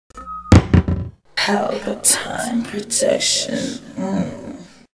Pelpa time protection.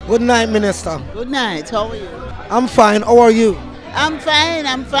 Good night, Minister. Good night. How are you? I'm fine. How are you? I'm fine.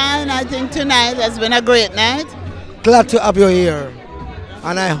 I think tonight has been a great night. Glad to have you here.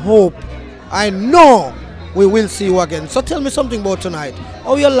 And I know we will see you again. So tell me something about tonight.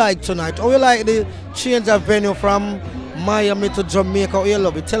 How you like tonight? How you like the change of venue from Miami to Jamaica? How you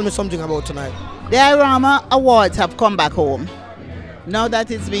love it? Tell me something about tonight. The IRAWMA Awards have come back home. Now that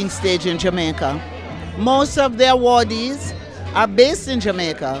it's being staged in Jamaica. Most of the awardees are based in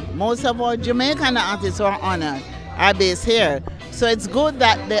Jamaica. Most of our Jamaican artists who are honored are based here. So it's good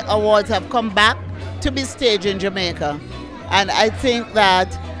that the awards have come back to be staged in Jamaica. And I think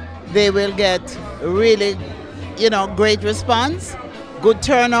that they will get really, great response, good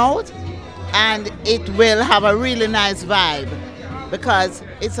turnout, and it will have a really nice vibe because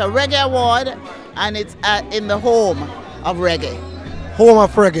it's a reggae award and it's in the home of reggae. Home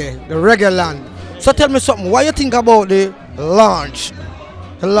of reggae, the reggae land. So tell me something, what you think about the launch?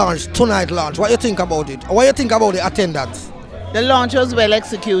 Tonight launch, what you think about it? What you think about the attendance? The launch was well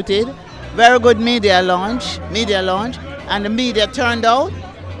executed, very good media launch, and the media turned out,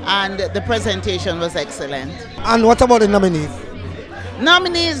 and the presentation was excellent. And what about the nominees?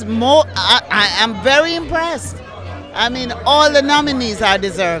 Nominees, I am very impressed. I mean, all the nominees are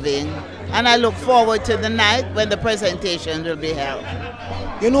deserving, and I look forward to the night when the presentation will be held.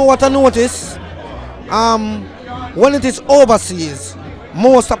 You know what I noticed? When it is overseas,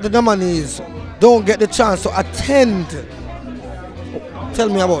 most of the nominees don't get the chance to attend. Tell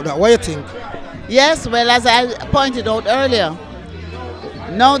me about that. What do you think? Yes, well, as I pointed out earlier,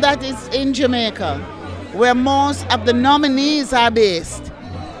 now that it's in Jamaica, where most of the nominees are based,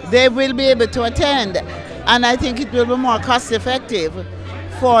 they will be able to attend. And I think it will be more cost effective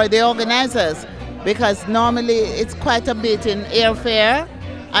for the organizers because normally it's quite a bit in airfare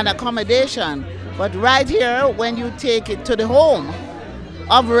and accommodation. But right here, when you take it to the home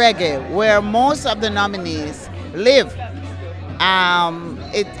of reggae, where most of the nominees live,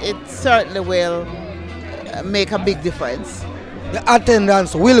 it certainly will make a big difference. The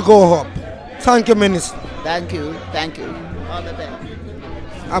attendance will go up. Thank you, Minister. Thank you. All the best.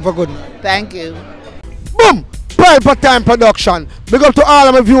 Have a good night. Thank you. Boom! Pelpa Time Production. Big up to all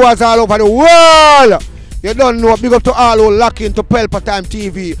of my viewers all over the world. You don't know. Big up to all who lock into Pelpa Time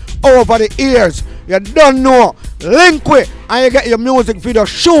TV over the years. You don't know. Link with and you get your music video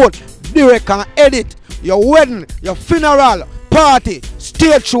shoot, direct and edit. Your wedding, your funeral, party,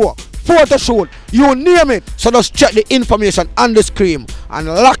 stage show, photo shoot, you name it. So just check the information on the screen and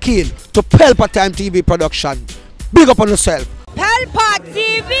lock in to Pelpa Time TV production. Big up on yourself. Pelpa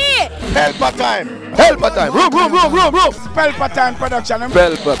TV! Pelpa Time! Pelpa Time! Room! Pelpa Time Production!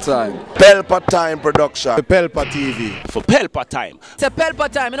 Pelpa Time! Pelpa Time Production! Pelpa TV! For Pelpa Time! It's a Pelpa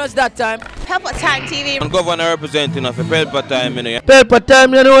Time, you know it's that time. Pelpa Time TV! I'm governor representing of Pelpa Time, you know. Pelpa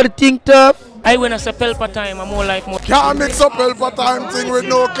Time, you know what the thing tough? I when I say Pelpa Time, I'm more like more. Can't mix up Pelpa Time thing with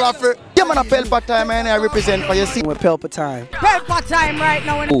no coffee. Yeah, man, a Pelpa Time, and I represent for you. See, with Pelpa Time. Pelpa Time right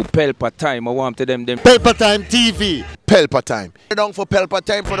now. Oh, Pelpa Time, I want to them. Pelpa Time TV. Pelpa Time. You're down for Pelpa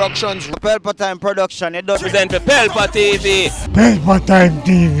Time Productions. Pelpa Time Production. It does Represent for Pelpa TV. Pelpa Time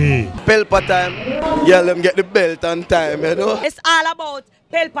TV. Pelpa Time. Yeah, let them get the belt on time, you know. It's all about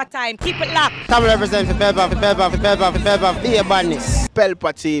Pelpa Time. Keep it locked. Come represent for Pelpa, be a badness.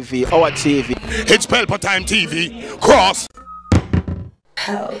 Pelpa TV, our TV. It's Pelpa Time TV. Cross.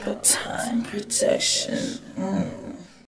 Pelpa time protection.